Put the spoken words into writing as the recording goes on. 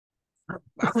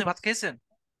আপনি ভাত খেয়েছেন?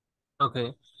 ওকে,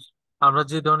 আমরা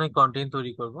যে ধরনের কন্টেন্ট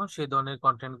তৈরি করব সেই ধরনের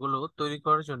কন্টেন্ট গুলো তৈরি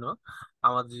করার জন্য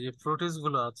আমাদের যে ফুটেজ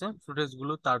গুলো আছে, ফুটেজ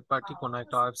গুলো থার্ড পার্টি কোনো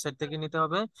একটা ওয়েবসাইট থেকে নিতে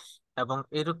হবে। এবং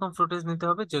এরকম ফুটেজ নিতে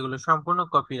হবে যেগুলো সম্পূর্ণ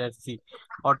কপিরাইট ফ্রি।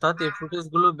 অর্থাৎ এই ফুটেজ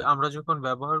গুলো আমরা যখন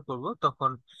ব্যবহার করব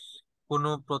তখন কোনো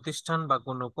প্রতিষ্ঠান বা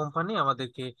কোনো কোম্পানি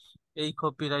আমাদেরকে এই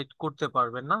কপিরাইট করতে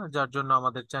পারবে না, যার জন্য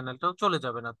আমাদের চ্যানেলটাও চলে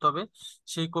যাবে না। তবে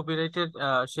সেই কপিরাইটের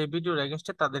সেই ভিডিওর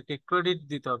এগেনস্টে তাদেরকে ক্রেডিট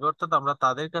দিতে হবে, অর্থাৎ আমরা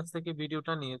তাদের কাছ থেকে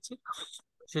ভিডিওটা নিয়েছি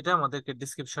সেটা আমাদেরকে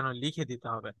ডিসক্রিপশনে লিখে দিতে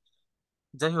হবে।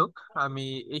 যাই হোক, আমি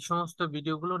এই সমস্ত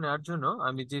ভিডিওগুলো নেওয়ার জন্য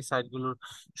আমি যে সাইটগুলোর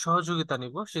সহযোগিতা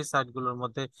নিব সেই সাইটগুলোর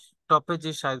মধ্যে টপে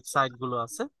যে সাইটগুলো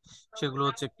আছে সেগুলো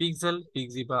হচ্ছে পিক্সেল,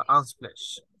 পিক্সি বা আনস্প্ল্যাশ।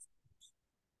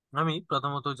 আমি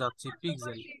প্রথমত যাচ্ছি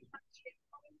পিক্সেল,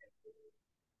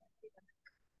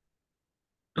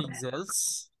 পিক্সেলস।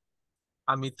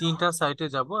 আমি তিনটা সাইটে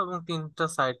যাব এবং তিনটা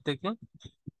সাইট থেকে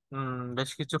বেশ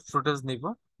কিছু ফুটেজ নিব।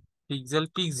 পিক্সেল,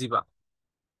 পিক্সিবা,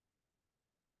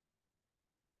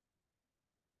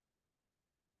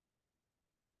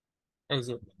 এই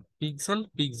যে পিক্সেল,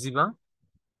 পিক্সিবা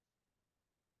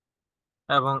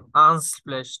এবং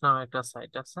আনস্প্ল্যাশ নামে একটা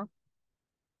সাইট আছে।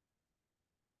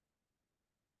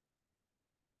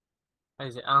 এই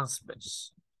যে আনস্প্ল্যাশ,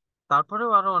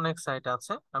 তারপরেও আরো অনেক সাইট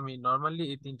আছে, আমি নর্মালি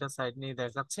এই তিনটা সাইট নিয়ে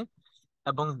দেখাচ্ছি।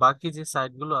 এবং বাকি যে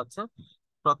সাইট গুলো আছে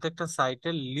প্রত্যেকটা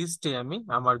সাইটের লিস্টে আমি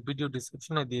আমার ভিডিও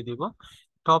ডিসক্রিপশনে দিয়ে দিব।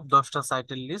 টপ 10টা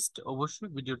সাইটের লিস্ট অবশ্যই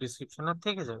ভিডিও ডিসক্রিপশনে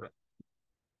থেকে যাবে।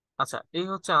 আচ্ছা, এই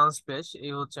হচ্ছে আনস্প্ল্যাশ,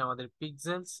 এই হচ্ছে আমাদের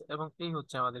পিক্সেলস এবং এই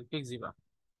হচ্ছে আমাদের পিক্সিবা।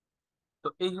 তো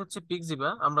এই হচ্ছে পিক্সিবা।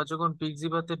 আমরা যখন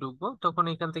পিক্সিবাতে ঢুকবো তখন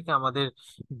এখান থেকে আমাদের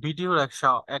ভিডিওর একটা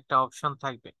একটা অপশন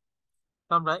থাকবে।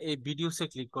 তো আমরা এই ভিডিওসে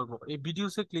ক্লিক করব। এই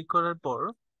ভিডিওসে ক্লিক করার পর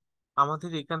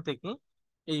আমাদের এখান থেকে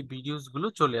এই ভিডিওস গুলো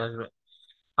চলে আসবে।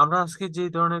 আমরা আজকে যে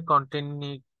ধরনের কন্টেন্ট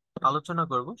নিয়ে আলোচনা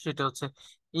করব সেটা হচ্ছে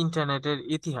ইন্টারনেটের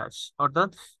ইতিহাস, অর্থাৎ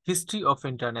হিস্ট্রি অফ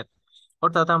ইন্টারনেট।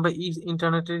 অর্থাৎ আমরা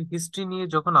ইন্টারনেটের হিস্ট্রি নিয়ে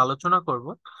যখন আলোচনা করব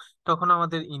তখন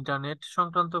আমাদের ইন্টারনেট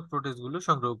সংক্রান্ত ফুটেজ গুলো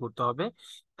সংগ্রহ করতে হবে।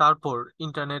 তারপর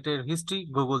ইন্টারনেটের হিস্ট্রি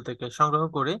গুগল থেকে সংগ্রহ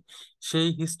করে সেই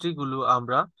হিস্ট্রি গুলো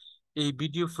আমরা এই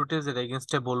ভিডিও ফুটেজের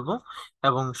এগেনস্টে বলবো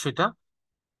এবং সেটা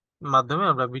মাধ্যমে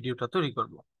আমরা ভিডিওটা তৈরি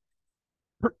করব।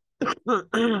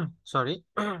 সরি।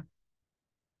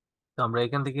 তো আমরা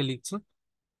এখান থেকে লিখছি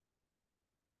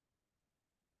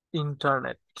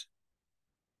ইন্টারনেট।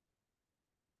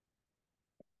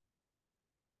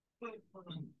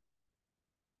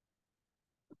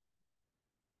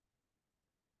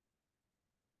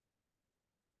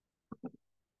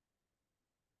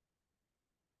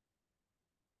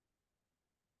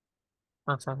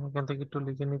 আচ্ছা, আমি এখান থেকে একটু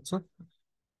লিখে নিচ্ছি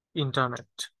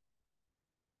ইন্টারনেট।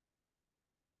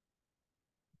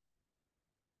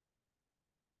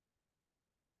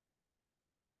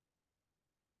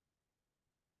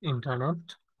 ইন্টারনেট,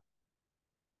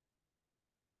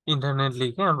 ইন্টারনেট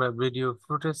লিখে আমরা ভিডিও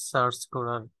ফুটেজ সার্চ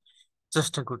করার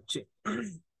চেষ্টা করছি।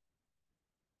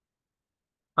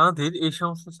 আমাদের এই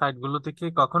সমস্ত সাইটগুলো থেকে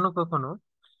কখনো কখনো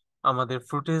আমাদের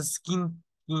ফুটেজ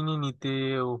কিনে নিতে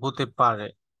হতে পারে।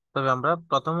 তবে আমরা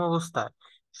প্রথম অবস্থায়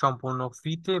সম্পূর্ণ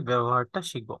ফ্রিতে ব্যবহারটা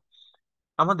শিখব।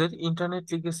 আমাদের ইন্টারনেট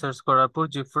লিখে সার্চ করার পর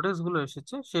যে ফুটেজ গুলো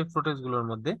এসেছে সেই ফুটেজ গুলোর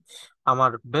মধ্যে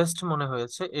আমার বেস্ট মনে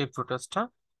হয়েছে এই ফুটেজটা,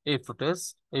 এই ফুটেজ,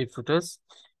 এই ফুটেজ,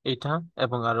 এইটা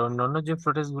এবং আরো অন্যান্য যে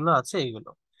ফুটেজ গুলো আছে এইগুলো।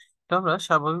 তো আমরা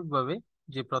স্বাভাবিকভাবে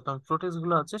যে প্রথম ফুটেজ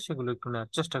গুলো আছে সেগুলো একটু নেওয়ার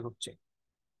চেষ্টা করছি।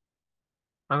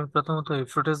 আমি প্রথমত এই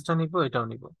ফুটেজটা নিব, এটাও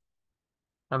নিব।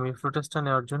 আমি ফুটেজটা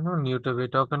নেওয়ার জন্য ইউটিউবে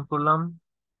এটা ওপেন করলাম,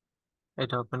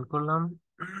 এটা ওপেন করলাম,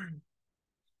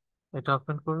 এটা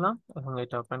ওপেন করলাম এবং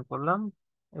এটা ওপেন করলাম,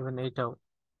 এবং এইটাও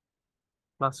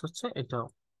প্লাস হচ্ছে এটাও।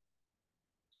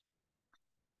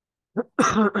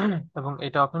 এবং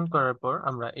এটা ওপেন করার পর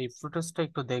আমরা এই ফুটেজটা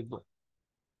একটু দেখব,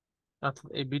 অর্থাৎ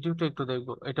এই ভিডিওটা একটু দেখব।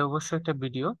 এটা অবশ্যই একটা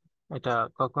ভিডিও, এটা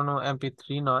কখনো MP3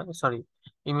 নয়, সরি,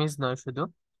 ইমেজ নয় শুধু।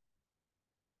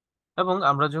 এবং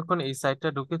আমরা যখন এই সাইটটা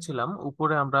ঢুকেছিলাম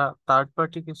উপরে আমরা থার্ড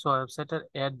পার্টি কিছু ওয়েবসাইটের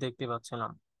অ্যাড দেখতে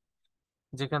পাচ্ছিলাম,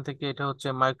 যেখান থেকে এটা হচ্ছে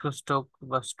মাইক্রোস্ট্রোক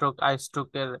বা স্ট্রোক, আই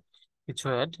স্ট্রোকের কিছু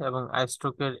অ্যাড এবং আই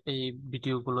স্ট্রোকের এই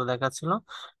ভিডিওগুলো দেখাচ্ছিল।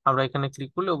 আমরা এখানে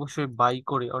ক্লিক করলে অবশ্যই বাই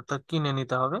করে অর্থাৎ কিনে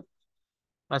নিতে হবে,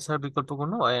 এছাড়া বিকল্প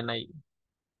কোনো ওয়ে নাই।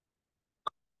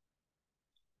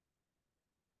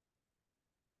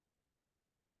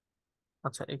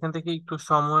 আচ্ছা, এখান থেকে একটু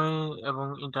সময় এবং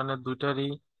ইন্টারনেট দুইটারই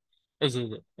এই যে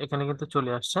এখানে কিন্তু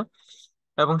চলে আসছে।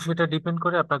 এবং সেটা ডিপেন্ড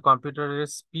করে আপনার কম্পিউটারের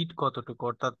স্পিড কতটুকু,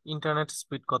 অর্থাৎ ইন্টারনেট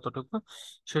স্পিড কতটুকু,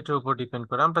 সেটার উপর ডিপেন্ড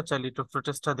করে। আমরা চাইলে একটু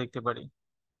ফুটেজটা দেখতে পারি।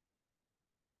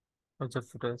 এই যে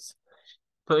ফুটেজ,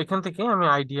 তো এখান থেকে আমি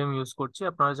আইডিএম ইউজ করছি।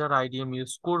 আপনারা যারা আইডিএম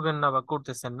ইউজ করবেন না বা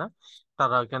করতেছেন না,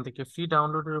 তারা এখান থেকে ফ্রি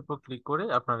ডাউনলোডের উপর ক্লিক করে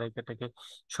আপনারা এটাকে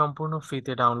সম্পূর্ণ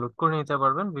ফ্রিতে ডাউনলোড করে নিতে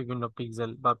পারবেন বিভিন্ন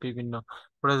পিক্সেল বা বিভিন্ন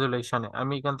রেজুলেশনে।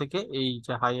 আমি এখান থেকে এই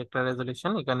যে হাই একটা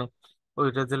রেজুলেশন, এখানে ওই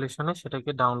রেজুলেশনে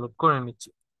সেটাকে ডাউনলোড করে নিচ্ছি।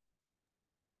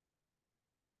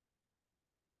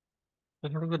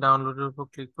 এখান থেকে ডাউনলোডের উপর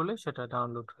ক্লিক করলে সেটা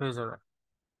ডাউনলোড হয়ে যাবে।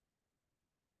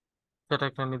 সেটা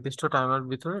একটা নির্দিষ্ট টাইমের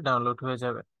ভিতরে ডাউনলোড হয়ে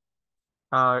যাবে।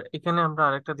 আর এখানে আমরা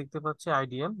আরেকটা দেখতে পাচ্ছি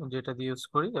আইডিএম, যেটা দিয়ে ইউজ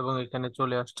করি এবং এখানে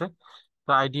চলে আসছে।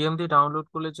 তো আইডিএম দিয়ে ডাউনলোড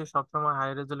করলে যে সবসময় হাই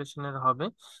রেজলিউশনের হবে,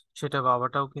 সেটা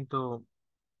ভাবাটাও কিন্তু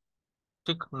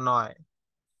ঠিক নয়।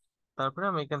 তারপরে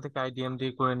আমি এখান থেকে আইডিএম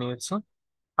দিয়ে করে নিয়েছি।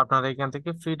 আপনারা এখান থেকে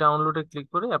ফ্রি ডাউনলোডে ক্লিক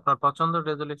করে আপনার পছন্দের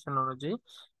রেজলিউশন অনুযায়ী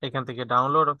এখান থেকে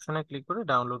ডাউনলোড অপশনে ক্লিক করে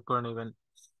ডাউনলোড করে নেবেন।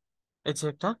 এই যে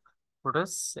একটা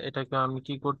ফুটেজ, এটাকে আমি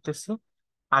কি করতেছি,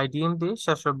 আইডিএম দিয়ে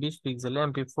 720 পিক্সেলে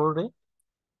MP4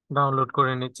 ডাউনলোড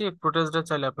করে নিচ্ছি। এই ফুটেজটা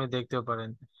চাইলে আপনি দেখতেও পারেন।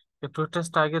 এই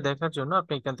ফুটেজটা আগে দেখার জন্য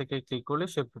আপনি এখান থেকে ক্লিক করলে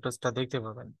সেই ফুটেজটা দেখতে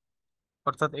পাবেন।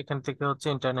 অর্থাৎ এখান থেকে হচ্ছে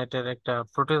ইন্টারনেটের একটা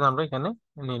ফুটেজ আমরা এখানে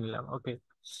নিয়ে নিলাম। ওকে,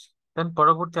 দেন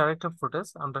পরবর্তী আরেকটা ফুটেজ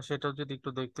আমরা সেটা যদি একটু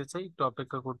দেখতে চাই, একটু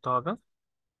অপেক্ষা করতে হবে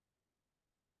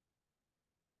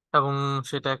এবং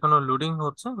সেটা এখনো লোডিং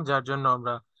হচ্ছে, যার জন্য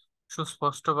আমরা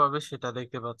সুস্পষ্টভাবে সেটা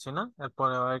দেখতে পাচ্ছি না।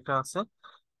 এরপরে আরেকটা আছে,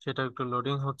 সেটা একটু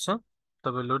লোডিং হচ্ছে,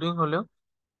 তবে লোডিং হলেও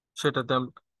সেটাতে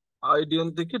আইডিএন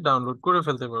থেকে ডাউনলোড করে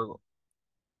ফেলতে পারবো।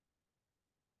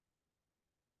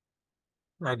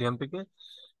 আইডিএম থেকে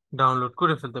ডাউনলোড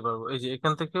করে ফেলতে পারবো। এই যে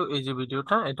এখান থেকেও এই যে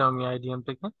ভিডিওটা, এটা আমি আইডিএম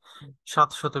থেকে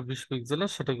 720 পিক্সেলে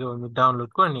সেটাকে আমি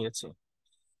ডাউনলোড করে নিয়েছি।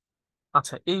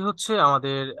 আচ্ছা, এই হচ্ছে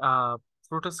আমাদের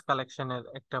ফুটেজ কালেকশনের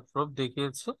একটা প্রুফ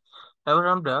দেখিয়েছি। এবার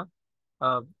আমরা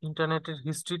ইন্টারনেটের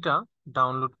হিস্ট্রিটা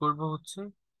ডাউনলোড করব হচ্ছে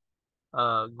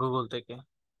গুগল থেকে।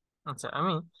 আচ্ছা,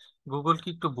 আমি গুগলকে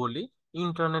একটু বলি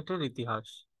ইন্টারনেটের ইতিহাস,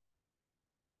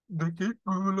 দেখি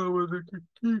গুগল আমাদেরকে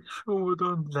কি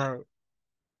সমাধান দেয়।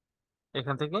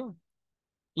 এখান থেকে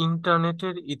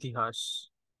ইন্টারনেটের ইতিহাস,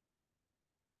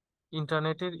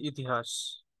 ইন্টারনেটের ইতিহাস,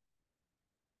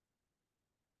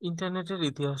 ইন্টারনেটের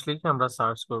ইতিহাস লিখে আমরা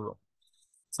সার্চ করব।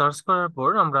 সার্চ করার পর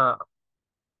আমরা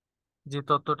যে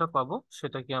তথ্যটা পাবো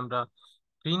সেটাকে আমরা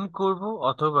প্রিন্ট করব,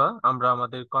 অথবা আমরা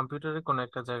আমাদের কম্পিউটারে কোনো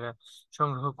একটা জায়গায়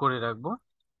সংগ্রহ করে রাখবো।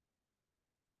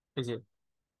 এই যে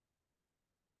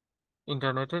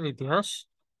ইন্টারনেটের ইতিহাস,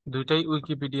 দুইটাই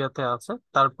উইকিপিডিয়াতে আছে।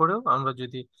 তারপরেও আমরা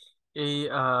যদি এই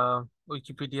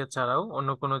উইকিপিডিয়া ছাড়াও অন্য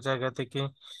কোনো জায়গা থেকে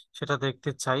সেটা দেখতে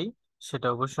চাই, সেটা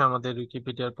অবশ্যই আমাদের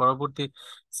উইকিপিডিয়ার পরবর্তী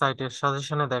সাইটের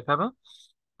সাজেশনে দেখাবে।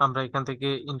 আমরা এখান থেকে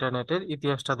ইন্টারনেটের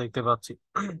ইতিহাসটা দেখতে পাচ্ছি।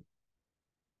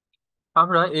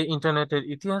 আমরা এই ইন্টারনেটের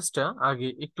ইতিহাসটা আগে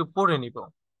একটু পড়ে নিব,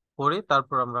 পড়ে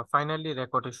তারপর আমরা ফাইনালি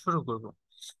রেকর্ডে শুরু করব।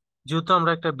 যেহেতু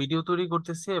আমরা একটা ভিডিও তৈরি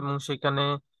করতেছি এবং সেখানে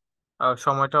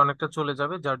সময়টা অনেকটা চলে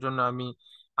যাবে, যার জন্য আমি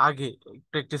আগে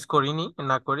প্র্যাকটিস করিনি,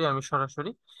 না করে আমি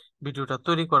সরাসরি ভিডিওটা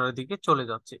তৈরি করার দিকে চলে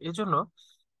যাচ্ছি। এজন্য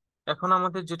এখন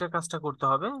আমাদের যেটা কাজটা করতে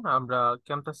হবে, আমরা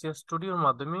ক্যামটাসিয়া স্টুডিওর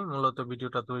মাধ্যমে মূলত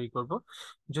ভিডিওটা তৈরি করব।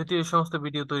 যদিও এই সমস্ত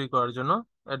ভিডিও তৈরি করার জন্য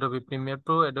Adobe Premiere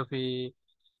Pro, Adobe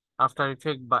after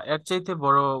effect বা এর চাইতে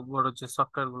বড় বড় যে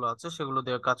সফটওয়্যার গুলো আছে সেগুলো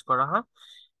দিয়ে কাজ করা হয়।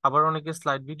 আবার অনেকে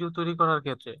স্লাইড ভিডিও তৈরি করার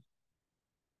ক্ষেত্রে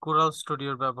কোরাল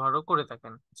স্টুডিওর ব্যবহারও করে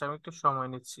থাকেন। আচ্ছা, আমি একটু সময়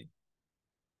নিচ্ছি।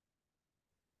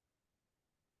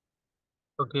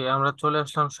 ওকে, আমরা চলে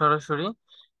আসলাম সরাসরি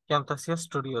ক্যাম্পাসিয়া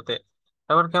স্টুডিওতে।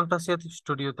 এবার ক্যাম্পাসিয়া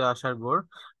স্টুডিওতে আসার পর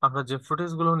আমরা যে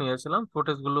ফুটেজ গুলো নিয়েছিলাম,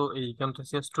 ফুটেজ গুলো এই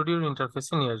ক্যাম্পাসিয়া স্টুডিওর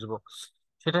ইন্টারফেসে নিয়ে আসবো।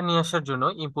 সেটা নিয়ে আসার জন্য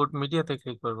ইম্পোর্ট মিডিয়াতে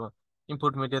ক্লিক করব।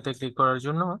 ইম্পোর্ট মিডিয়াতে ক্লিক করার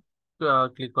জন্য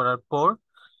ক্লিক করার পর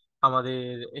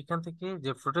আমাদের এখান থেকে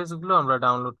যে ফুটেজ গুলো আমরা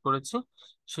ডাউনলোড করেছি,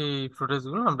 সেই ফুটেজ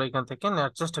গুলো আমরা এখান থেকে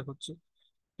নেওয়ার চেষ্টা করছি।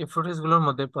 এই ফুটেজ গুলোর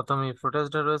মধ্যে প্রথমে এই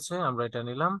ফুটেজটা রয়েছে, আমরা এটা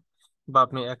নিলাম। বা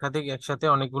আপনি একাধিক একসাথে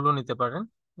অনেকগুলো নিতে পারেন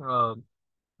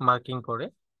মার্কিং করে।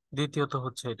 দ্বিতীয়ত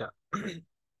হচ্ছে এটা,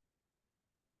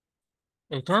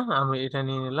 এটা আমি এটা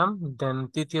নিয়ে নিলাম। দেন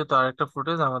তৃতীয়ত আরেকটা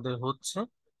ফুটেজ আমাদের হচ্ছে,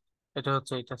 এটা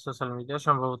হচ্ছে এটা সোশ্যাল মিডিয়া,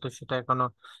 সম্ভবত সেটা এখনো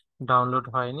ডাউনলোড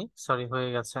হয়নি, সরি, হয়ে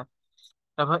গেছে।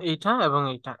 এবার এইটা এবং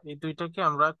এইটা, এই দুইটাকে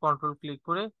আমরা কন্ট্রোল ক্লিক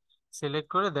করে সিলেক্ট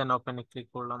করে দেন ওপেনে ক্লিক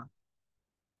করলাম।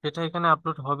 সেটা এখানে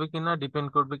আপলোড হবে কিনা ডিপেন্ড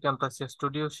করবে ক্যাম্পাসিয়া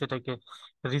স্টুডিও সেটাকে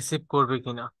রিসিভ করবে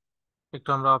কিনা। একটু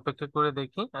আমরা অপেক্ষা করে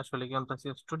দেখি আসলে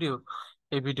ক্যাম্পাসিয়া স্টুডিও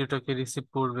এই ভিডিওটাকে রিসিভ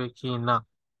করবে কি না।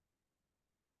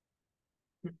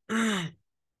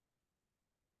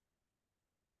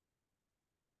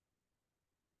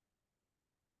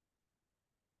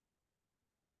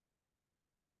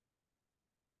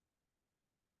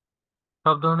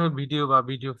 সব ধরনের ভিডিও বা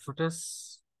ভিডিও ফুটেজ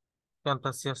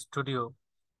ক্যাম্পাসিয়া স্টুডিও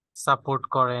সাপোর্ট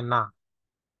করে না।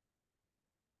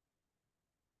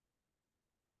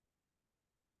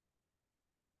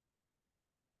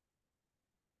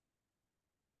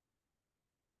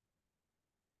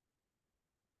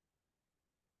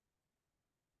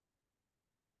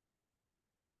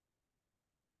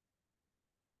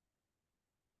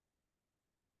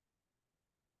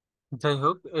 যাই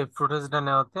হোক, এই ফুটেজটা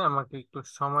নেওয়াতে আমাকে একটু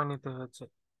সময় নিতে হয়েছে।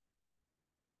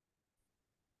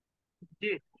 জি।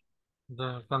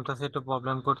 যাই হোক, ক্যাম্পাসে একটু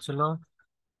প্রবলেম করছিল।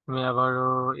 আমি আবারও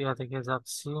ইয়া থেকে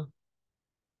যাচ্ছি,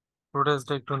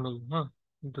 ফুটেজটা একটু নিই। হ্যাঁ,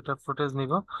 দুটা ফুটেজ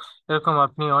নিব। এরকম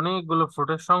আপনি অনেকগুলো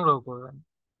ফুটেজ সংগ্রহ করবেন।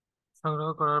 সংগ্রহ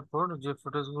করার পর যে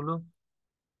ফুটেজগুলো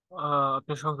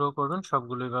আপনি সংগ্রহ করবেন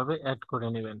সবগুলো এইভাবে অ্যাড করে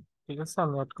নেবেন। ঠিক আছে,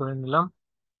 আমি অ্যাড করে নিলাম।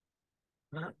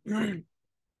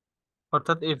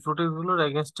 অর্থাৎ এই ফুটেজগুলোর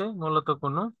এগেনস্টে মূলত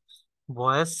কোনো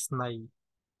ভয়েস নাই,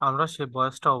 আমরা সেই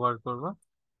ভয়েসটা ওভার করব।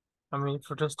 আমি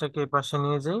ফুটেজটাকে এই পাশে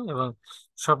নিয়ে যাই এবং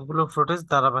সবগুলো ফুটেজ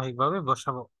ধারাবাহিকভাবে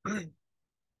বসাবো।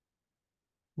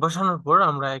 বসানোর পর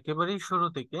আমরা একেবারেই শুরু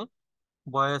থেকে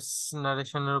ভয়েস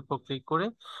নারেশনের উপর ক্লিক করে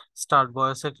স্টার্ট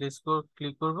ভয়েসে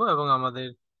ক্লিক করব এবং আমাদের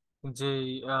যে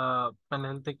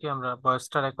প্যানেল থেকে আমরা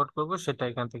ভয়েসটা রেকর্ড করব সেটা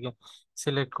এখান থেকে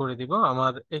সিলেক্ট করে দিব।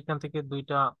 আমার এখান থেকে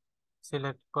দুইটা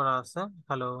সিলেক্ট করা আছে।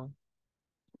 হ্যালো,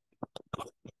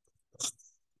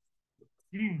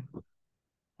 হুম।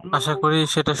 হ্যালো। আশা করি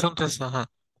সেটা শুনতেছে। হ্যাঁ,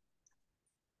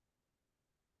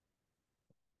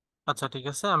 আচ্ছা ঠিক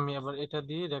আছে, আমি আবার এটা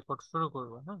দিয়ে রেকর্ড শুরু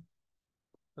করব। হ্যাঁ,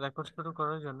 রেকর্ড শুরু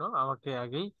করার জন্য আমাকে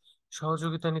আগেই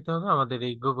সহযোগিতা নিতে হবে আমাদের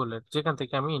এই গুগলের, যেখান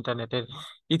থেকে আমি ইন্টারনেটের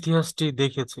ইতিহাসটি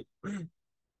দেখেছি।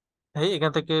 তাই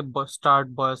এখান থেকে স্টার্ট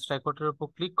ভয়েস রেকর্ডের উপর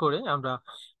ক্লিক করে আমরা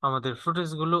আমাদের ফুটেজ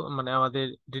গুলো, মানে আমাদের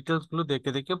ডিটেলস গুলো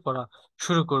দেখে দেখে পড়া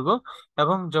শুরু করব।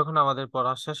 এবং যখন আমাদের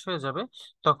পড়া শেষ হয়ে যাবে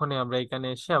তখনই আমরা এখানে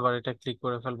এসে আবার এটা ক্লিক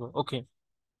করে ফেলবো। ওকে,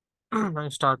 আমি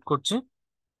স্টার্ট করছি।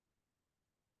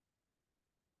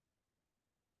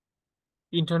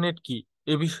 ইন্টারনেট কি,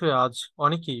 এ বিষয়ে আজ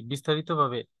অনেকেই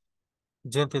বিস্তারিতভাবে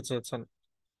জানতে চেয়েছেন।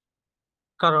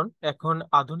 কারণ এখন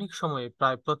আধুনিক সময়ে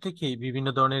প্রায় প্রত্যেকেই বিভিন্ন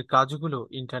ধরনের কাজগুলো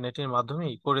ইন্টারনেটের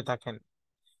মাধ্যমেই করে থাকেন।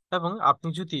 এবং আপনি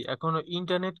যদি এখনো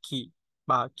ইন্টারনেট কি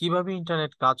বা কিভাবে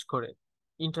ইন্টারনেট কাজ করে,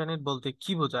 ইন্টারনেট বলতে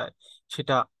কি বোঝায়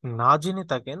সেটা না জেনে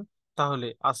থাকেন, তাহলে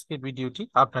আজকের ভিডিওটি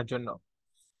আপনার জন্য।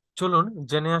 চলুন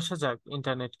জেনে আসা যাক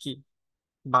ইন্টারনেট কি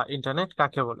বা ইন্টারনেট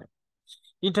কাকে বলে।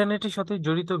 ইন্টারনেটের সাথে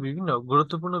জড়িত বিভিন্ন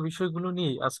গুরুত্বপূর্ণ বিষয়গুলো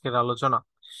নিয়ে আজকের আলোচনা।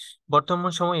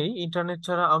 বর্তমান সময়ে ইন্টারনেট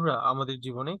ছাড়া আমরা আমাদের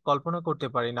জীবনে কল্পনা করতে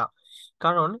পারি না,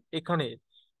 কারণ এখানে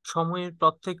সময়ের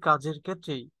প্রত্যেক কাজের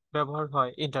ক্ষেত্রেই ব্যবহার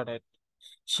হয় ইন্টারনেট।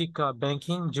 শিক্ষা,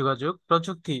 ব্যাংকিং, যোগাযোগ,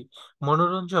 প্রযুক্তি,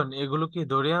 মনোরঞ্জন এগুলোকে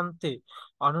ধরে আনতে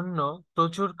অনন্য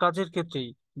প্রচুর কাজের ক্ষেত্রেই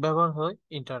ব্যবহার হয়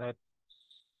ইন্টারনেট।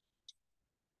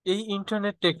 এই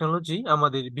ইন্টারনেট টেকনোলজি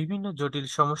আমাদের বিভিন্ন জটিল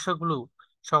সমস্যাগুলো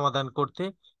সমাধান করতে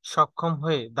সক্ষম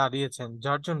হয়ে দাঁড়িয়েছেন,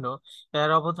 যার জন্য এর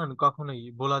অবদান কখনোই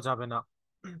ভোলা যাবে না।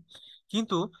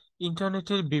 কিন্তু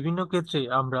ইন্টারনেটের বিভিন্ন ক্ষেত্রে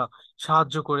আমরা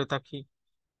সাহায্য করে থাকি,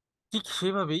 ঠিক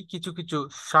সেভাবেই কিছু কিছু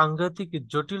সাংঘাতিক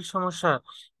জটিল সমস্যা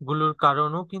গুলোর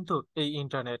কারণও কিন্তু এই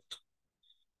ইন্টারনেট।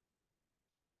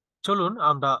 চলুন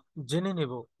আমরা জেনে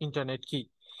নেব ইন্টারনেট কি।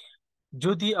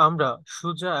 যদি আমরা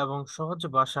সোজা এবং সহজ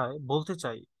ভাষায় বলতে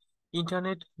চাই,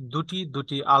 ইন্টারনেট দুটি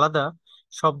দুটি আলাদা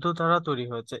শব্দ দ্বারা তৈরি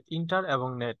হয়েছে, ইন্টার এবং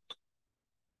নেট।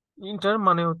 ইন্টার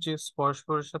মানে হচ্ছে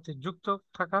পরস্পরের সাথে যুক্ত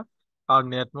থাকা, আর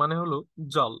নেট মানে হলো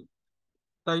জাল।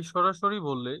 তাই সরাসরি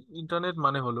বললে ইন্টারনেট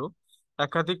মানে হলো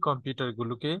একাধিক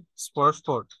কম্পিউটারগুলোকে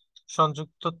পরস্পর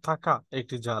সংযুক্ত থাকা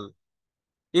একটি জাল।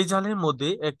 এই জালের মধ্যে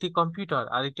একটি কম্পিউটার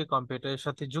আরেকটি কম্পিউটারের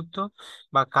সাথে যুক্ত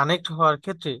বা কানেক্ট হওয়ার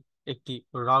ক্ষেত্রে একটি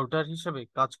রাউটার হিসেবে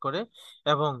কাজ করে,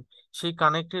 এবং সেই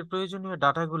কানেক্টের প্রয়োজনীয়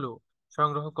ডাটাগুলো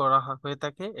সংগ্রহ করা হয়ে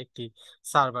থাকে একটি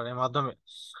সার্ভারের মাধ্যমে।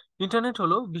 ইন্টারনেট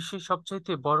হলো বিশ্বের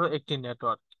সবচাইতে বড় একটি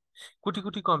নেটওয়ার্ক। কোটি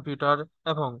কোটি কম্পিউটার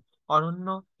এবং অনন্য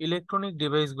ইলেকট্রনিক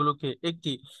ডিভাইসগুলোকে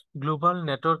একটি গ্লোবাল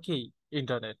নেটওয়ার্কেই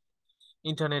ইন্টারনেট।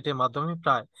 ইন্টারনেটের মাধ্যমে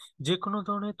প্রায় যে কোনো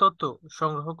ধরনের তথ্য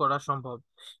সংগ্রহ করা সম্ভব।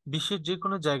 বিশ্বের যে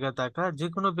কোনো জায়গায় থাকা যে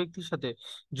কোনো ব্যক্তির সাথে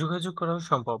যোগাযোগ করা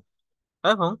সম্ভব,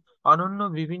 এবং অনন্য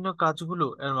বিভিন্ন কাজগুলো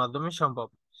এর মাধ্যমে সম্ভব।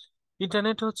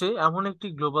 ইন্টারনেট হচ্ছে এমন একটি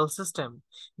গ্লোবাল সিস্টেম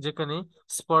যেখানে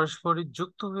পরস্পরের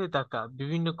যুক্ত হয়ে থাকা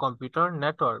বিভিন্ন কম্পিউটার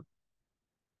নেটওয়ার্ক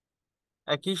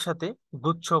একই সাথে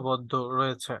গুচ্ছবদ্ধ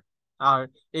রয়েছে। আর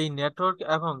এই নেটওয়ার্ক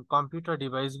এবং কম্পিউটার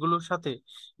ডিভাইসগুলোর সাথে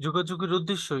যোগাযোগের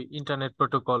উদ্দেশ্যই ইন্টারনেট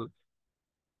প্রোটোকল,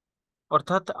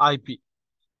 অর্থাৎ আইপি।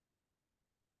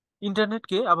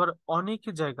 ইন্টারনেটকে আবার অনেক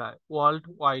জায়গায় ওয়ার্ল্ড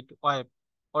ওয়াইড ওয়েব,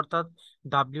 অর্থাৎ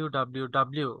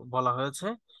ডাব্লিউ বলা হয়েছে।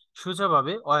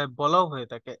 সোজাভাবে ওয়েব বলাও হয়ে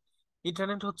থাকে।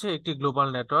 ইন্টারনেট হচ্ছে একটি গ্লোবাল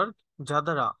নেটওয়ার্ক যা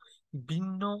দ্বারা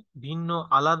ভিন্ন ভিন্ন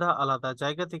আলাদা আলাদা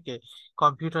জায়গা থেকে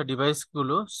কম্পিউটার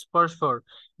ডিভাইসগুলো পরস্পর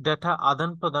ডেটা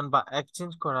আদান প্রদান বা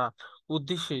এক্সচেঞ্জ করার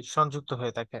উদ্দেশ্যে সংযুক্ত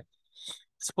হয়ে থাকে।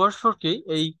 স্পর্শকে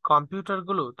এই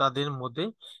কম্পিউটারগুলো তাদের মধ্যে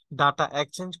ডাটা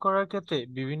এক্সচেঞ্জ করার ক্ষেত্রে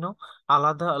বিভিন্ন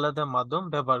আলাদা আলাদা মাধ্যম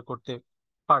ব্যবহার করতে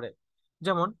পারে,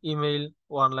 যেমন email,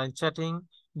 online chatting,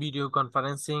 video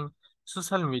conferencing,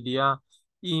 social media,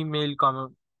 email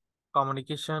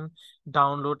communication,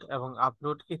 download এবং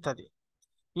আপলোড ইত্যাদি।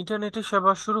 ইন্টারনেটের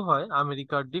সেবা শুরু হয়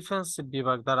আমেরিকার ডিফেন্স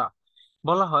বিভাগ দ্বারা।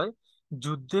 বলা হয়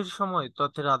যুদ্ধের সময়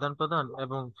তথ্যের আদান প্রদান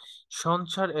এবং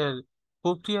সঞ্চার এর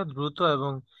প্রক্রিয়া দ্রুত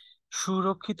এবং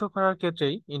সুরক্ষিত করার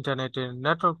ক্ষেত্রেই ইন্টারনেটের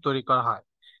নেটওয়ার্ক তৈরি করা হয়।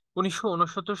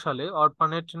 1969 সালে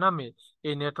অরপানেট নামে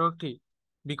এই নেটওয়ার্কটি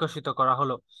বিকশিত করা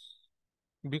হলো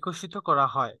বিকশিত করা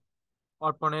হয়।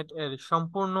 অরপানেট এর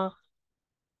সম্পূর্ণ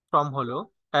ফর্ম হলো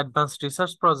advanced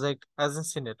research project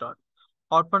agency network.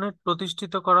 অরপানেট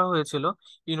প্রতিষ্ঠিত করা হয়েছিল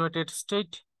United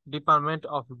state department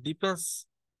of defence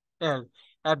এর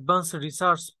অ্যাডভান্স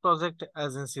রিসার্চ প্রজেক্ট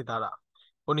এজেন্সি দ্বারা।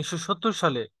 1970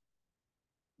 সালে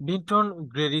বিন্টন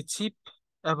গ্রেরি চিপ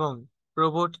এবং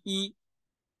রোবট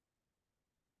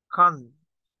খান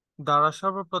দ্বারা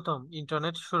সর্বপ্রথম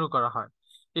ইন্টারনেট শুরু করা হয়।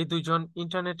 এই দুইজন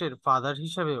ইন্টারনেটের ফাদার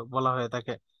হিসেবেও বলা হয়ে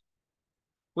থাকে।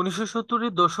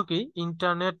 1970-এর দশকে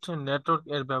ইন্টারনেট নেটওয়ার্ক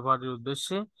এর ব্যবহারের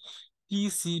উদ্দেশ্যে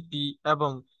টিসিপি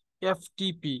এবং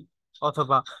এফটিপি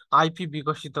অথবা আইপি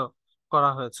বিকশিত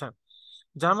করা হয়েছে,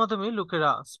 যার মাধ্যমে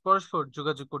লোকেরা পরস্পর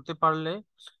যোগাযোগ করতে পারলে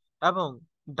এবং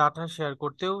ডাটা শেয়ার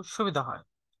করতেও সুবিধা হয়।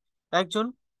 একজন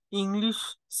ইংলিশ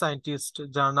সায়েন্টিস্ট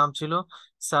যার নাম ছিল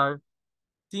স্যার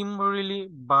টিমরিলি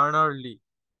বার্নার্লি,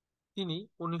 তিনি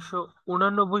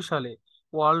 1989 সালে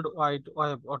ওয়ার্ল্ড ওয়াইড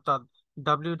ওয়েব অর্থাৎ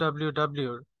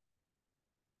ডাব্লিউডাব্লিউডাব্লিউ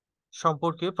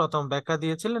সম্পর্কে প্রথম ব্যাখ্যা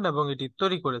দিয়েছিলেন এবং এটি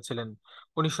তৈরি করেছিলেন।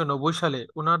 1990 সালে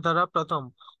ওনার দ্বারা প্রথম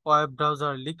ওয়েব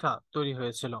ব্রাউজার লেখা তৈরি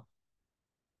হয়েছিল।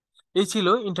 এই ছিল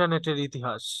ইন্টারনেটের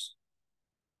ইতিহাস।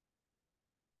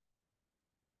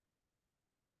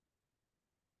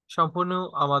 সম্পূর্ণ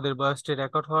আমাদের বয়সটি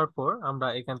রেকর্ড হওয়ার পর আমরা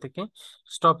এখান থেকে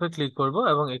স্টপে ক্লিক করব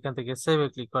এবং এখান থেকে সেভে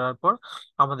ক্লিক করার পর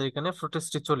আমাদের এখানে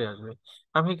ফুটেজটি চলে আসবে।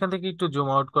 আমি এখান থেকে একটু জুম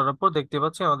আউট করার পর দেখতে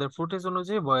পাচ্ছি আমাদের ফুটেজ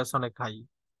অনুযায়ী বয়স অনেক হাই।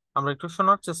 আমরা একটু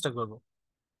শোনার চেষ্টা করব।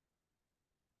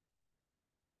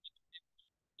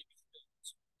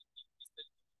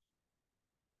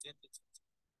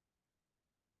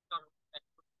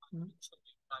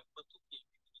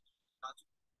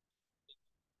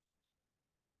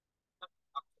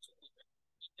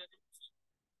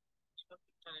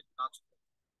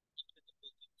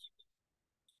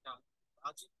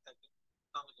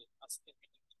 তাহলে আজকে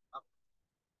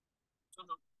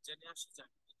চলুন জেনে আসি যাক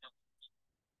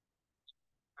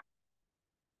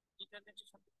ইন্টারনেটের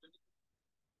সাথে জড়িত।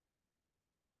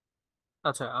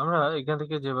 আচ্ছা, আমরা এখান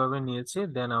থেকে যেভাবে নিয়েছি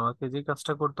দেন আমাকে যে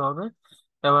কাজটা করতে হবে,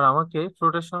 এবার আমাকে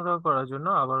ফ্লোটের সংগ্রহ করার জন্য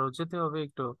আবারও যেতে হবে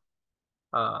একটু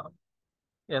আহ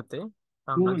এতে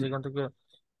আমরা গুগল। যেখান থেকে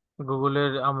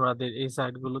গুগলের আমাদের এই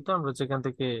সাইট গুলোতে আমরা যেখান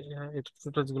থেকে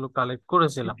ফুটেজ গুলো কালেক্ট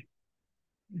করেছিলাম।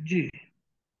 জি।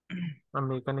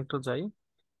 আমি এখানে একটু যাই,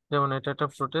 যেমন এটা একটা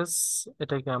ফুটেজ,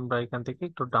 এটাকে আমরা এখান থেকে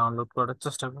একটু ডাউনলোড করার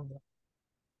চেষ্টা করবো।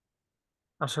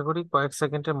 আশা করি কয়েক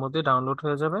সেকেন্ডের মধ্যে ডাউনলোড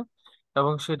হয়ে যাবে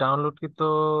এবং সেই ডাউনলোডকৃত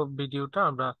ভিডিওটা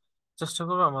আমরা চেষ্টা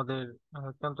করবো আমাদের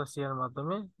ক্যামটাসিয়ার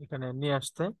মাধ্যমে এখানে নিয়ে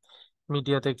আসতে।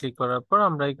 মিডিয়াতে ক্লিক করার পর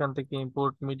আমরা এখান থেকে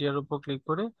ইম্পোর্ট মিডিয়ার উপর ক্লিক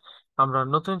করে আমরা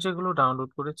নতুন যেগুলো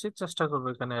ডাউনলোড করেছি চেষ্টা করবো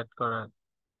এখানে অ্যাড করার।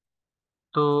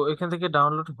 তো এখান থেকে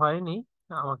ডাউনলোড হয়নি,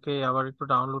 আমাকে আবার একটু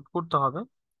ডাউনলোড করতে হবে।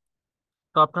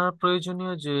 তো আপনার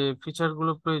প্রয়োজনীয় যে ফিচার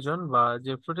গুলো প্রয়োজন বা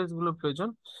যে ফুটেজ গুলো প্রয়োজন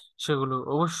সেগুলো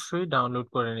অবশ্যই ডাউনলোড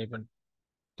করে নেবেন।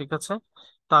 ঠিক আছে,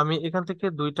 তো আমি এখান থেকে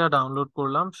দুইটা ডাউনলোড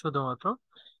করলাম শুধুমাত্র,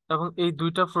 এবং এই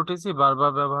দুইটা ফুটেজই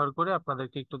বারবার ব্যবহার করে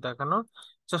আপনাদেরকে একটু দেখানোর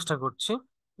চেষ্টা করছি।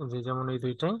 যে যেমন এই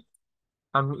দুইটাই,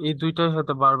 আমি এই দুইটাই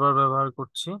হয়তো বারবার ব্যবহার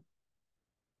করছি।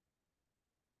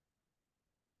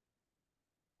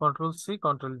 Control C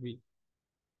control B.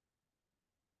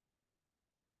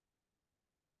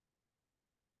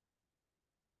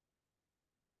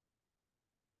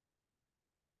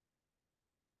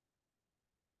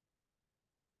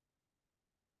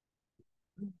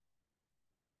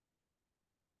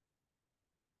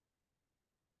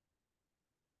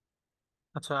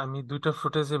 আচ্ছা, আমি দুইটা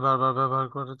ফুটেজই বারবার ব্যবহার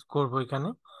করবো এখানে।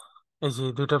 এই যে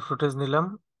এই দুইটা ফুটেজ নিলাম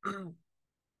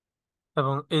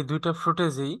এবং এই দুইটা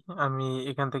ফুটেজই আমি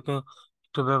এখান থেকে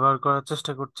একটু ব্যবহার করার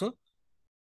চেষ্টা করছি।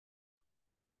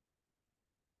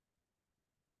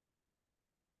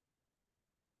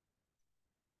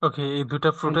 ওকে, এই দুইটা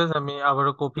ফুটেজ আমি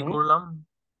আবারও কপি হ্যালো। করলাম।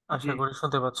 জি আশা করি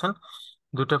শুনতে পাচ্ছেন।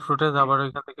 দুইটা ফুটেজ জি আবার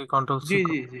এখান থেকে কন্ট্রোল সি জি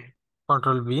জি জি।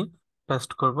 কন্ট্রোল বি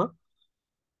পেস্ট করব।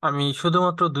 আমি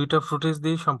শুধুমাত্র দুইটা ফুটেজ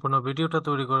দিয়ে সম্পূর্ণ ভিডিওটা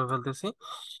তৈরি করে ফেলতেছি।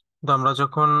 তো আমরা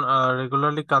যখন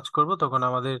রেগুলারলি কাজ করব তখন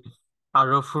আমাদের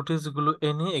আরো ফুটেজ গুলো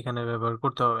এনে এখানে ব্যবহার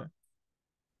করতে হবে।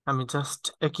 আমি জাস্ট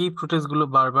একই ফুটেজ গুলো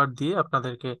বারবার দিয়ে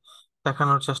আপনাদেরকে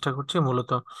দেখানোর চেষ্টা করছি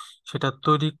মূলত সেটা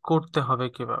তৈরি করতে হবে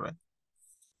কিভাবে।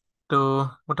 তো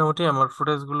মোটামুটি আমার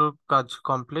ফুটেজ গুলোর কাজ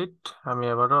কমপ্লিট। আমি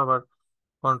আবারও আবার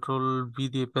কন্ট্রোল বি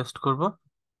দিয়ে পেস্ট করব।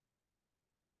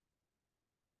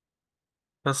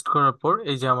 পেস্ট করার পর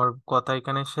এই যে আমার কথা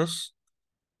এখানে শেষ।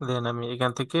 দেন আমি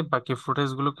এখান থেকে বাকি ফুটেজ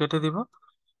গুলো কেটে দিব।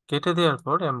 কেটে দেওয়ার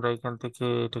পর আমরা এখান থেকে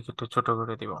এটাকে একটু ছোট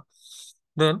করে দিব।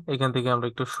 দেন এখান থেকে আমরা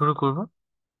একটু শুরু করব।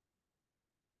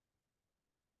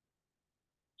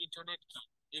 ইন্টারনেট কি,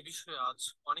 এ বিষয়ে আজ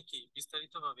অনেকেই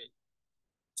বিস্তারিতভাবে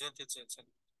জানতে চেয়েছেন,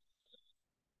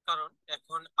 কারণ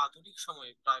এখন আধুনিক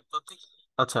সময়ে প্রায় প্রত্যেক।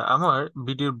 আচ্ছা, আমার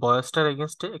ভিডিওর ভয়েসটার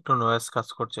এগেনস্টে একটু নয়েজ কাজ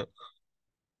করছে,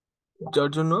 যার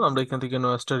জন্য আমরা এখান থেকে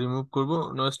নয়েজটা রিমুভ করব।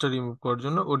 নয়েজটা রিমুভ করার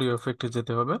জন্য অডিও এফেক্টে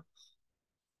যেতে হবে।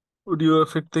 অডিও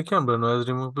এফেক্ট থেকে আমরা নয়েজ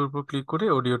রিমুভের উপর ক্লিক করে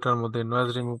অডিওটার মধ্যে নয়েজ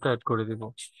রিমুভটা অ্যাড করে দিব।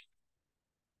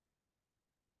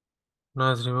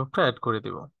 নয়েজ রিমুভটা অ্যাড করে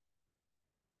দিব।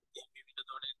 এই বিভিন্ন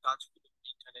ধরনের কাজগুলো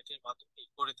ইন্টারনেটের মাধ্যমে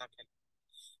করে থাকেন,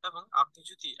 এবং আপনি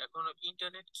যদি এখনো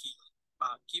ইন্টারনেট কি বা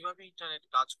কিভাবে ইন্টারনেট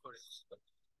কাজ করে।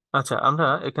 আচ্ছা, আমরা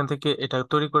এখান থেকে এটা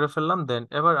তৈরি করে ফেললাম। দেন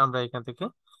এবার আমরা এখান থেকে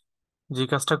যে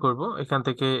কাজটা করব, এখান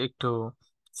থেকে একটু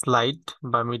স্লাইড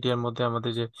বা মিডিয়ার মধ্যে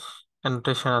আমাদের যে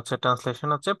অ্যানোটেশন আছে, ট্রান্সলেশন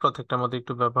আছে, প্রত্যেকটার মধ্যে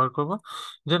একটু ব্যবহার করব,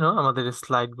 যেন আমাদের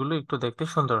স্লাইড গুলো একটু দেখতে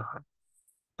সুন্দর হয়।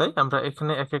 তাই আমরা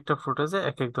এখানে এক একটা ফুটেজে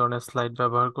এক এক ধরনের স্লাইড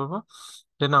ব্যবহার করব,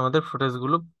 যেন আমাদের ফুটেজ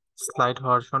গুলো স্লাইড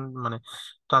হওয়ার সময় মানে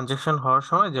ট্রানজেকশন হওয়ার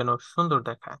সময় যেন সুন্দর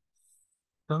দেখায়।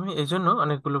 তো আমি এই জন্য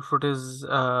অনেকগুলো ফুটেজ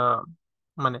আহ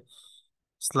মানে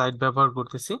স্লাইড ব্যবহার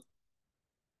করতেছি,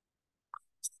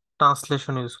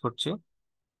 ট্রান্সলেশন ইউজ করছি।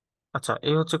 আচ্ছা,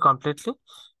 এই হচ্ছে কমপ্লিটলি।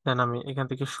 দেন আমি এখান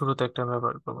থেকে শুরুতে একটা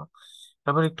ব্যবহার করব।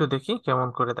 এবার একটু দেখি কেমন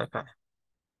করে দেখায়।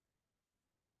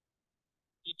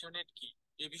 ইন্টারনেট কি,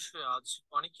 এ বিষয়ে আজ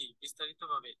অনেকেই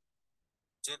বিস্তারিতভাবে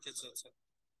জানতে চেয়েছেন,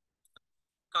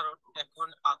 কারণ এখন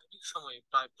আধুনিক সময়ে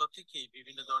প্রায় প্রত্যেকেই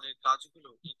বিভিন্ন ধরনের কাজগুলো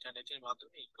ইন্টারনেটের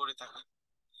মাধ্যমেই করে থাকে,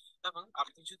 এবং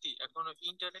আপনি যদি এখনো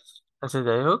ইন্টারনেট। আচ্ছা,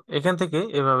 যাই হোক, এখান থেকে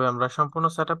এভাবে আমরা সম্পূর্ণ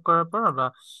সেট আপ করার পর আমরা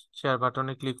শেয়ার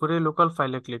বাটনে ক্লিক করে লোকাল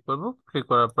ফাইলে ক্লিক করব। ক্লিক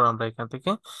করার পর আমরা এখান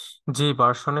থেকে যে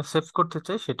ভার্সনে সেভ করতে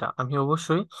চাই সেটা আমি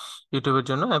অবশ্যই ইউটিউবের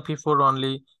জন্য MP4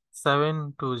 অনলি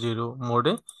 720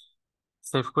 মোডে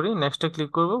সেভ করি। নেক্সটে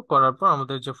ক্লিক করব। করার পর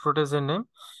আমাদের যে ফুটেজের নেম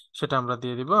সেটা আমরা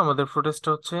দিয়ে দিব। আমাদের ফুটেজটা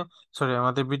হচ্ছে, সরি,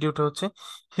 আমাদের ভিডিওটা হচ্ছে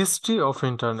হিস্ট্রি অফ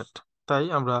ইন্টারনেট। তাই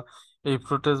আমরা এই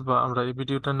ফুটেজ বা আমরা এই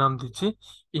ভিডিওটার নাম দিচ্ছি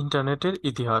ইন্টারনেটের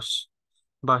ইতিহাস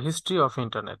বা হিস্ট্রি অফ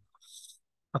ইন্টারনেট।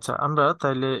 আচ্ছা, আমরা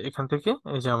তাইলে এখান থেকে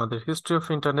এই যে আমাদের হিস্ট্রি অফ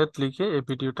ইন্টারনেট লিখে এই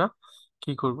ভিডিওটা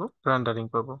কি করব, রেন্ডারিং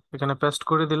করব। এখানে পেস্ট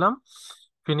করে দিলাম,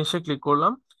 ফিনিশে ক্লিক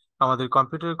করলাম। আমাদের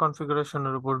কম্পিউটার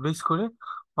কনফিগারেশনের উপর বেস করে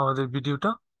আমাদের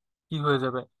ভিডিওটা কি হয়ে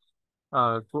যাবে,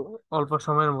 আর অল্প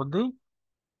সময়ের মধ্যেই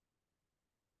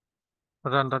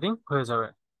রেন্ডারিং হয়ে যাবে।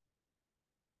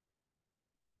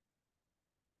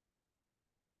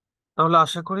 তাহলে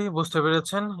আশা করি বুঝতে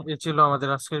পেরেছেন, এই ছিল আমাদের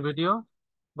আজকের ভিডিও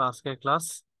বা আজকের ক্লাস,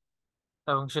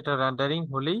 এবং সেটা রেন্ডারিং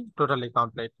হলেই টোটালি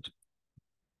কমপ্লিট।